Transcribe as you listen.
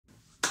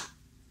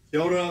Kia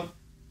ora,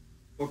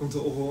 welcome to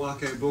Oho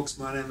Ake Books.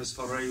 My name is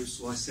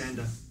Whareus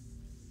Lysander.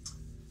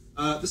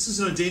 This is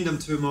an addendum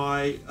to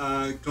my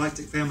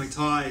Galactic Family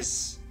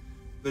Ties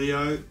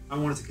video. I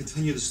wanted to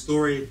continue the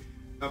story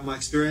of my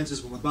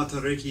experiences with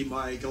Matariki,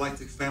 my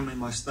Galactic Family,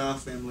 my star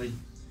family.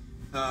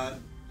 I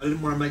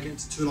didn't want to make it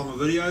into too long a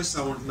video,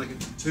 so I wanted to make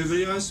it into 2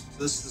 videos.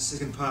 So this is the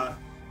second part.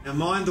 Now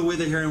mind the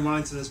weather here in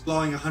Wellington is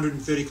blowing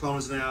 130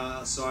 kilometers an hour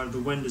outside. The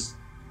wind is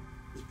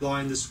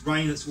blowing this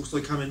rain that's also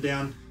coming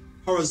down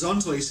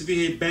horizontally. So if you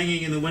hear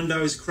banging in the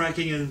windows,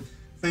 cracking and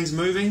things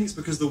moving, it's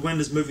because the wind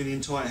is moving the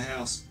entire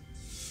house.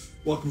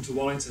 Welcome to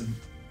Wellington.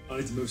 I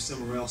need to move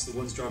somewhere else. The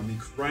wind's driving me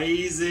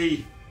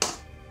crazy.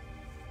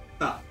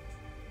 But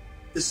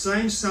the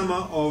same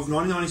summer of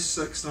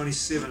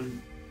 1996-97,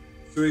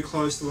 very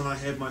close to when I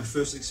had my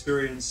first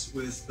experience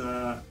with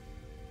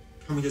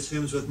coming to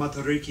terms with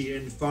Matariki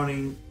and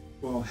finding,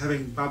 well,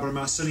 having Barbara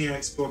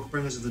Marciniak's book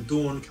Bringers of the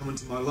Dawn come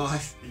into my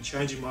life and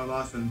changing my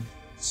life in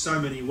so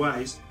many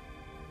ways.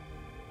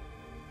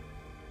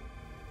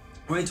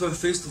 I went to a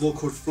festival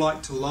called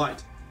Flight to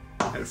Light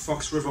at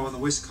Fox River on the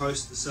west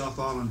coast of the South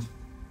Island.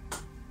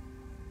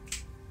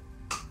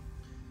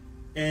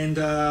 And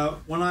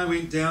when I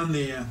went down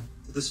there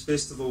to this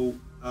festival,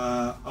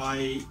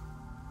 I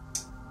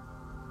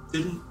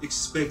didn't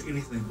expect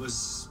anything. It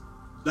was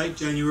late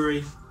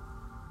January.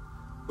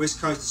 West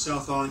coast of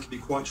South Island can be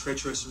quite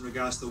treacherous in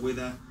regards to the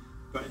weather,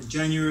 but in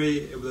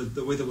January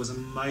the weather was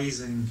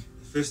amazing.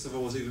 The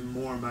festival was even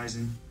more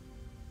amazing.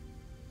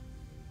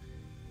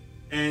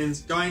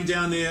 And going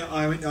down there,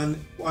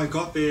 I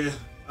got there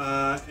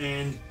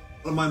and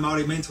one of my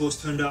Māori mentors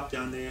turned up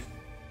down there,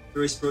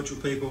 very spiritual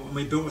people, and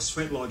we built a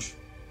sweat lodge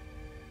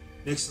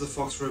next to the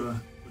Fox River,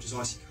 which is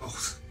icy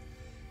cold,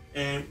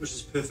 and which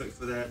is perfect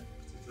for that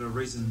particular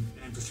reason.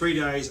 And for 3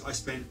 days I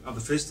spent of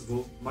the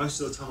festival,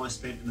 most of the time I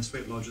spent in the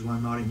sweat lodge with my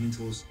Māori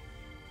mentors,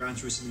 going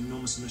through some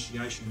enormous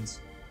initiations.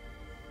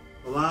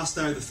 The last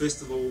day of the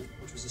festival,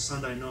 which was a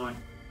Sunday night,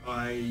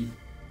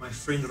 my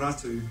friend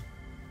Ratu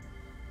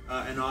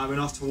and I went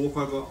off to walk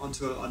over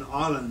onto an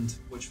island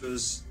which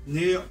was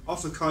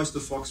off the coast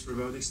of Fox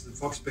River, next to the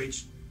Fox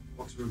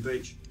River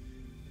Beach,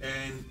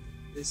 and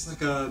it's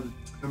like a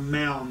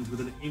mound with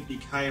an empty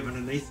cave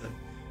underneath it.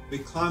 We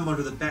climbed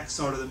onto the back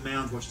side of the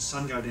mound to watch the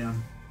sun go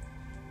down,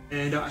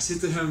 and I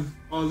said to him,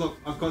 "Oh look,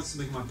 I've got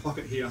something in my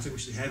pocket here, I think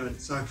we should have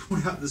it." So I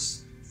pulled out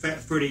this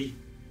Fat Freddy,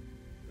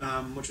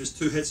 which was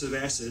 2 hits of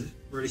acid,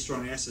 really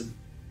strong acid,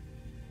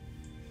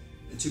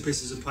 and 2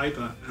 pieces of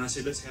paper, and I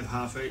said, let's have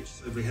half each.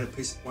 So we had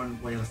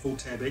we had a full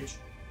tab each.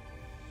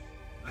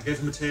 I gave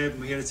him a tab,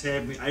 and we had a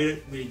tab, and we ate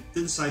it, and we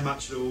didn't say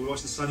much at all. We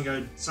watched the sun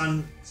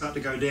start to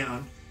go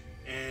down,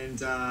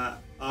 and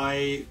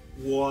I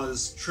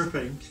was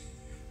tripping,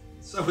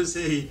 so was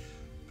he,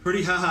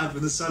 pretty hard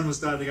when the sun was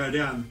starting to go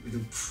down. With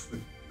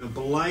a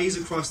blaze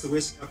across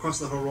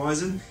the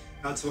horizon,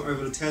 out to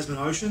over the Tasman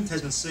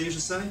Sea, I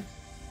should say.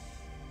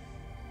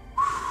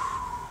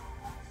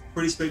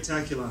 Pretty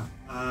spectacular,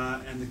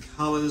 and the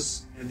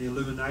colours and the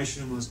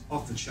illumination was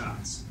off the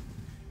charts.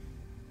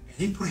 And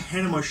he put a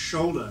hand on my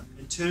shoulder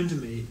and turned to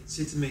me and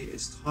said to me,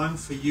 "It's time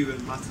for you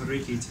and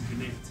Matariki to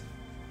connect."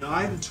 Now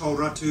I hadn't told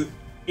Ratu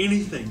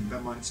anything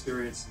about my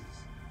experiences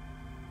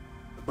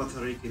with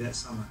Matariki that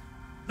summer.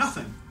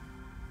 Nothing.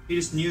 He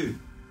just knew.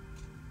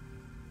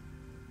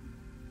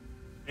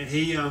 And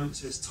he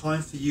said, "It's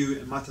time for you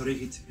and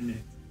Matariki to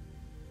connect."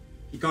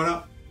 He got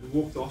up and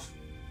walked off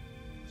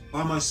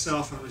by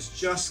myself, and I was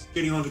just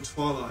getting onto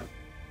twilight.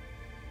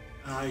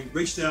 And I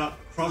reached out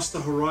across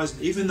the horizon,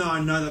 even though I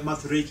know that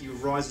Matariki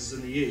rises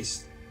in the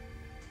east.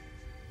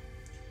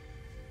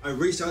 I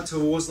reached out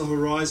towards the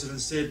horizon and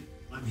said,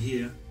 "I'm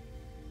here.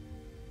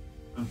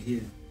 I'm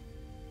here.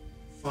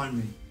 Find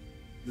me."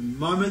 The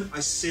moment I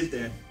said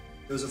that,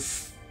 there was a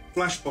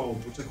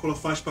flashbulb, which I call a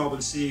flashbulb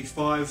in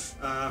CE5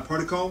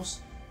 protocols,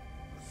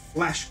 a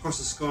flash across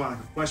the sky, like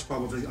a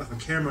flashbulb, like a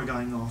camera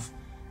going off.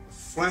 A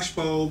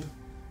flashbulb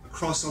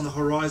across on the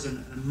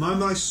horizon, and the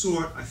moment I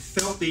saw it, I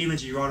felt the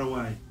energy right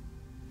away.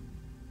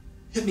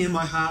 Hit me in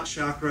my heart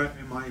chakra,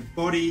 and my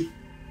body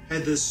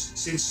had this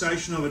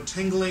sensation of a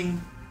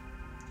tingling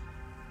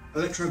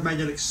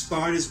electromagnetic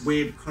spider's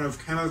web kind of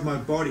came over my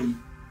body,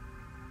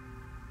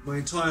 my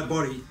entire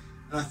body,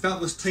 and I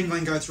felt this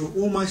tingling go through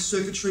all my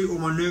circuitry, all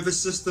my nervous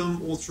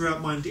system, all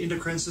throughout my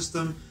endocrine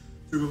system,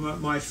 through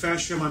my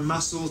fascia, my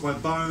muscles, my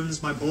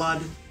bones, my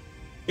blood,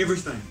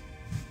 everything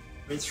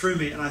went through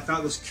me, and I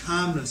felt this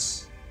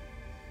calmness,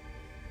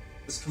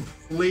 this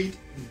complete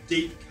and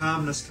deep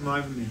calmness come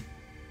over me,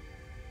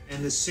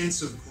 and this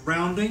sense of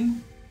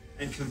grounding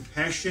and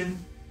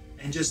compassion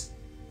and just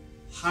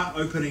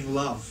heart-opening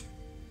love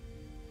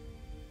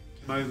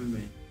came over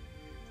me.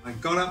 I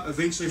got up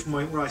eventually from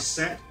where I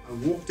sat. I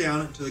walked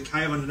down into the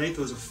cave underneath.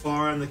 There was a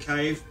fire in the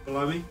cave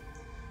below me.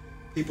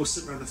 People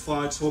sitting around the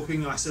fire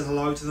talking. I said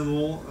hello to them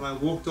all, and I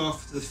walked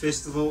off to the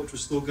festival, which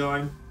was still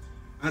going.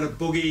 I had a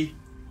boogie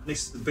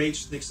next to the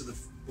beach,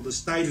 the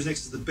stage was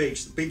next to the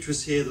beach. The beach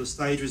was here, the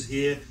stage was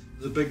here. There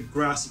was a big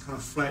grassy kind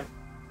of flat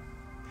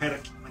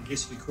paddock, I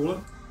guess you could call it.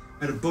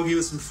 I had a boogie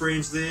with some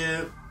friends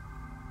there.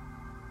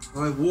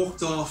 I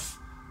walked off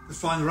to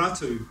find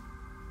Ratu.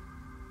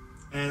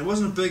 And it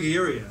wasn't a big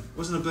area, it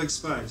wasn't a big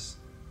space.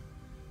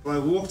 But I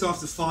walked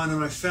off to find him,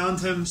 and I found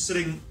him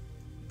sitting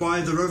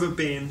by the river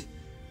bend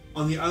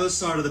on the other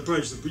side of the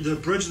bridge. The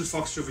bridge of the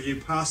Fox River, you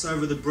pass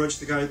over the bridge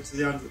to go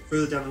to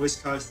further down the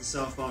west coast, the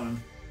South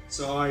Island.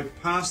 So I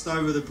passed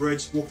over the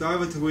bridge, walked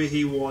over to where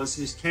he was.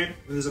 He's camped.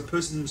 There's a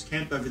person who was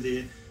camped over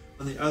there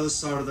on the other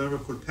side of the river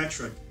called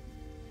Patrick.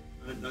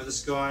 I don't know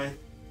this guy.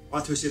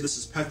 Ratu said, "This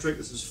is Patrick,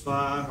 this is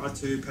Far."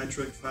 Ratu,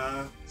 Patrick,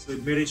 Far. So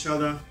we met each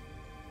other.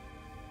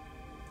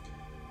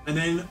 And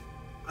then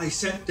I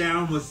sat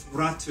down with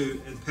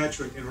Ratu and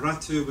Patrick, and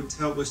Ratu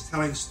was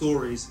telling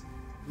stories,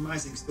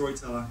 amazing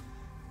storyteller,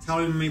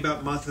 telling me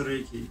about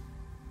Matariki,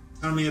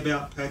 telling me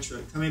about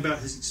Patrick, telling me about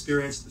his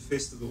experience at the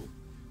festival,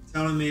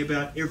 telling me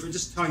about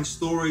just telling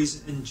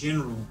stories in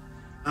general.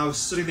 And I was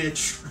sitting there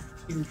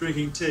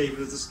drinking tea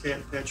with this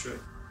cat Patrick,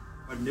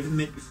 I'd never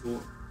met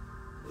before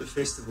at the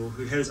festival,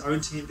 who had his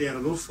own tent there, a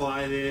little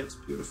fire there, it was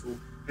beautiful,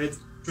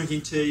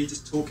 drinking tea,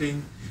 just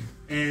talking.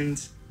 And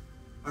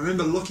I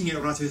remember looking at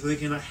Ratu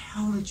thinking, like,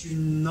 how did you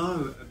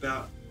know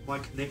about my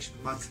connection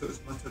with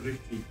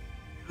Matariki?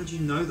 How did you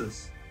know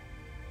this?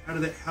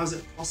 How's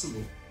that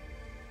possible?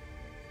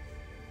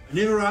 I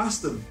never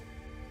asked him.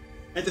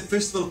 At the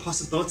Festival of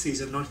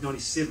Possibilities in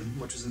 1997,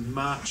 which was in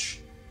March,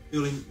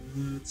 early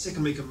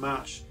second week of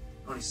March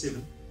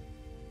 97,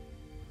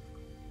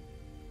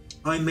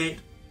 I met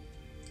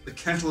the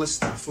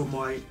catalyst for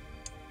my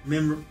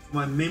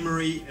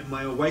memory and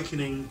my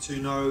awakening to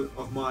know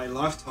of my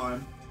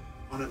lifetime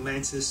on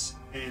Atlantis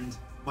and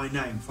my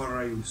name,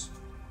 Wharaeus,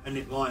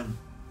 Annette Lyon.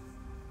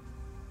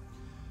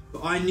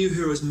 But I knew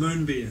her as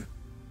Moonbear.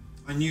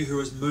 I knew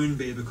her as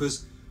Moonbear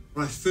because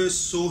when I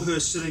first saw her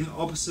sitting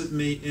opposite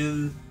me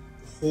in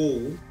the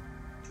hall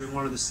during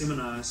one of the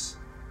seminars,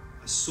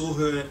 I saw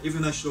her,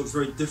 even though she looked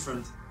very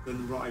different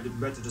than what I'm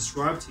about to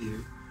describe to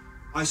you,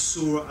 I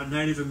saw a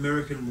Native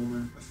American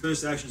woman, a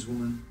First Nations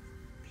woman,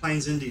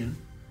 Plains Indian,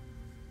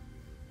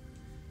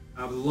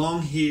 with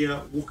long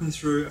hair, walking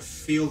through a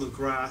field of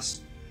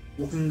grass,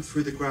 walking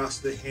through the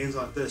grass with her hands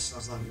like this. I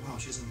was like, wow,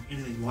 she isn't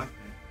anything like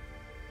that.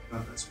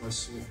 But that's what I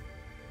saw.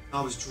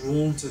 I was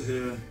drawn to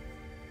her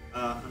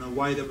in a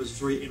way that was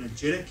very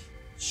energetic.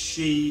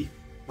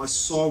 My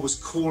soul was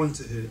calling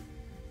to her.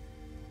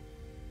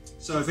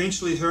 So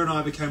eventually her and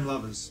I became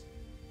lovers.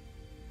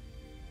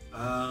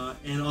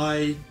 And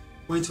I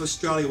went to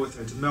Australia with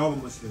her, to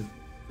Melbourne with her,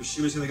 because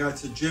she was going to go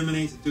to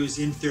Germany to do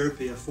Zen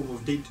therapy, a form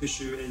of deep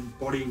tissue and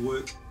body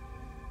work,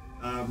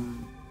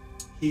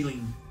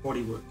 healing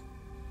body work.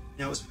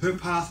 Now it was her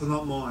path and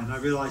not mine. I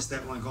realised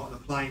that when I got on the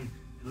plane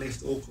and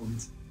left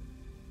Auckland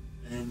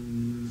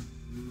in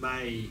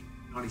May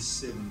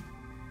 97.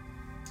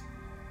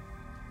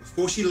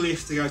 Before she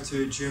left to go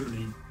to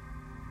Germany,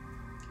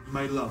 we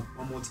made love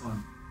one more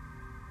time.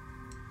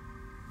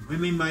 When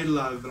we made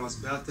love and I was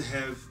about to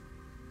have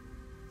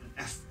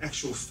an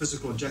actual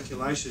physical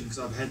ejaculation, because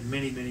I've had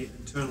many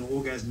internal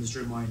orgasms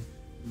during my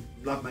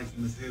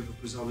lovemaking with her,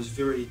 because I was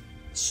very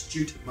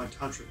astute in my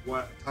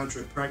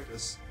tantric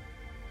practice.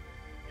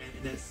 And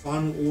in that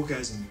final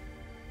orgasm,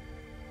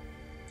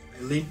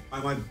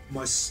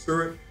 my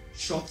spirit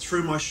shot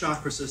through my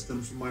chakra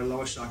system from my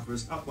lower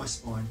chakras, up my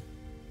spine,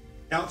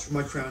 out through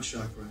my crown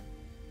chakra.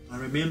 I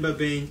remember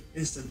being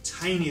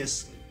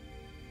instantaneously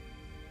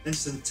in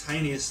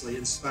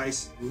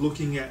space,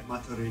 looking at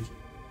Matariki,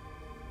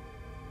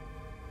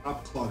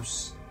 up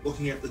close,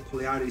 looking at the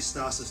Pleiadian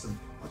star system,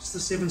 not just the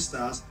 7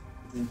 stars,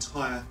 but the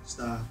entire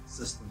star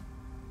system.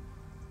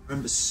 I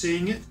remember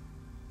seeing it,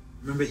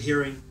 I remember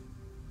hearing,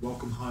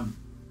 "Welcome home."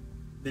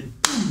 Then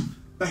boom,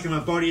 back in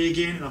my body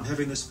again, and I'm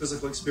having this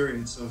physical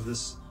experience of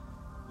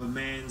a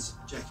man's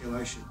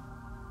ejaculation.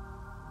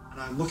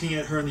 And I'm looking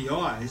at her in the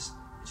eyes,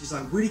 and she's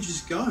like, "Where did you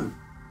just go?"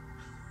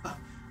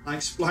 I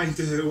explained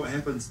to her what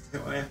happened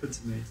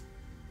to me.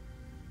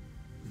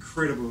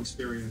 Incredible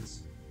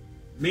experience.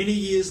 Many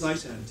years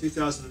later, in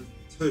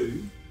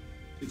 2002,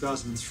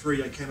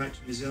 2003, I came back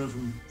to New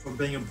Zealand from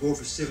being abroad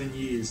for 7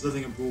 years,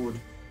 living abroad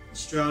in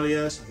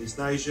Australia, Southeast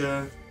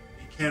Asia,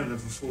 and Canada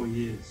for 4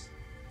 years.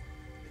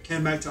 I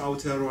came back to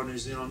Aotearoa, New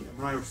Zealand, and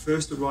when I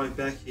first arrived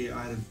back here,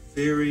 I had a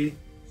very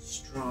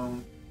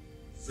strong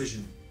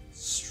vision.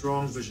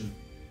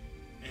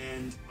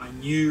 And I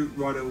knew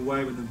right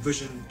away when the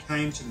vision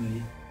came to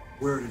me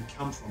where it had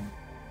come from.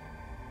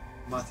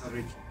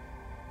 Matariki.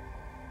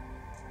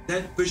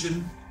 That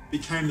vision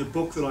became the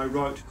book that I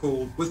wrote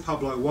called, with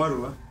Pablo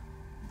Wairua,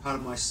 part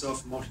of my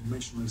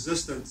self-multidimensional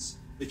existence,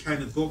 became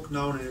the book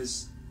known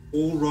as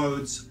All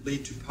Roads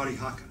Lead to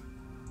Parihaka.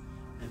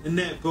 And in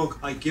that book,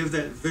 I give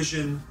that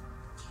vision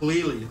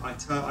clearly.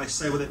 I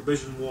say what that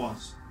vision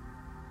was.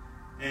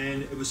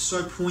 And it was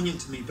so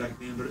poignant to me back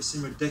then, but it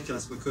seemed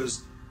ridiculous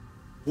because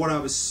what I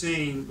was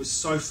seeing was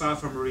so far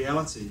from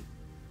reality.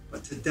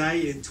 But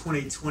today in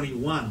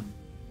 2021,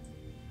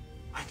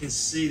 I can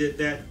see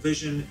that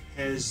vision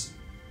has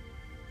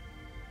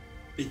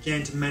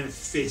began to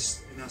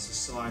manifest in our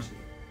society,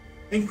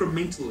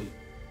 incrementally,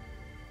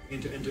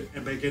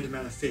 and began to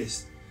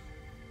manifest.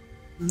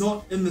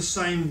 not in the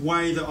same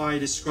way that I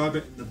describe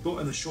it in the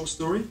book, in the short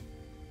story,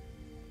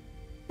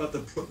 but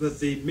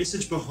the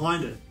message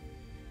behind it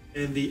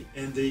and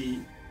the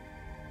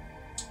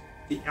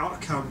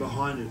outcome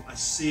behind it, I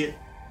see it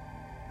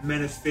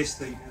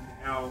manifesting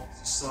in our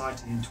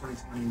society in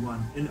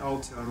 2021 in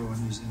Aotearoa,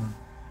 New Zealand.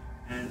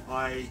 And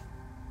I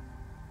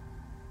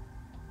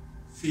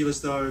feel as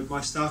though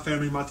my star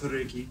family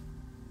Matariki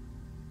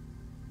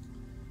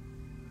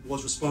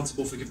was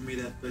responsible for giving me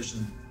that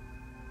vision.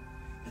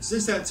 And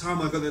since that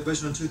time I got that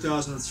vision in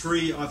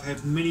 2003, I've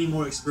had many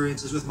more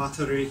experiences with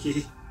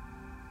Matariki,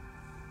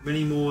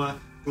 many more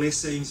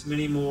blessings,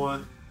 many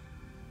more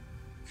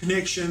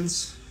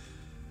connections,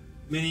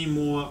 many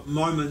more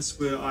moments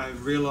where I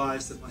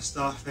realized that my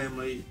star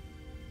family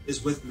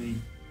is with me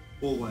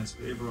always,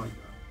 wherever I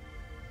go.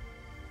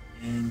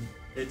 And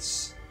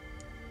it's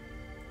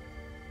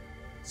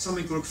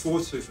something to look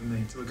forward to for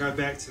me, to go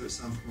back to at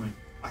some point.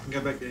 I can go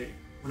back there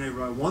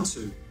whenever I want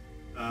to,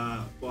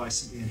 by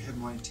simply have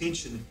my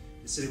intention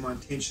and setting my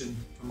intention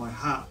from my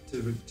heart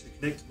to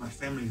connect to my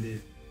family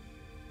there.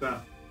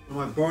 But when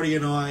my body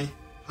and I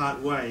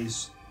part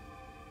ways,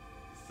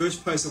 the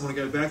first place I want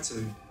to go back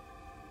to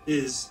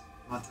is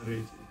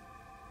Matariki.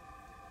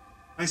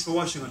 Thanks for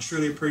watching, I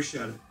truly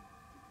appreciate it.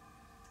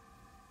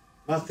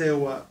 Mā te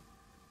awa.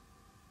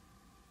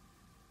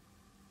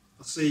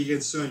 I'll see you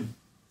again soon.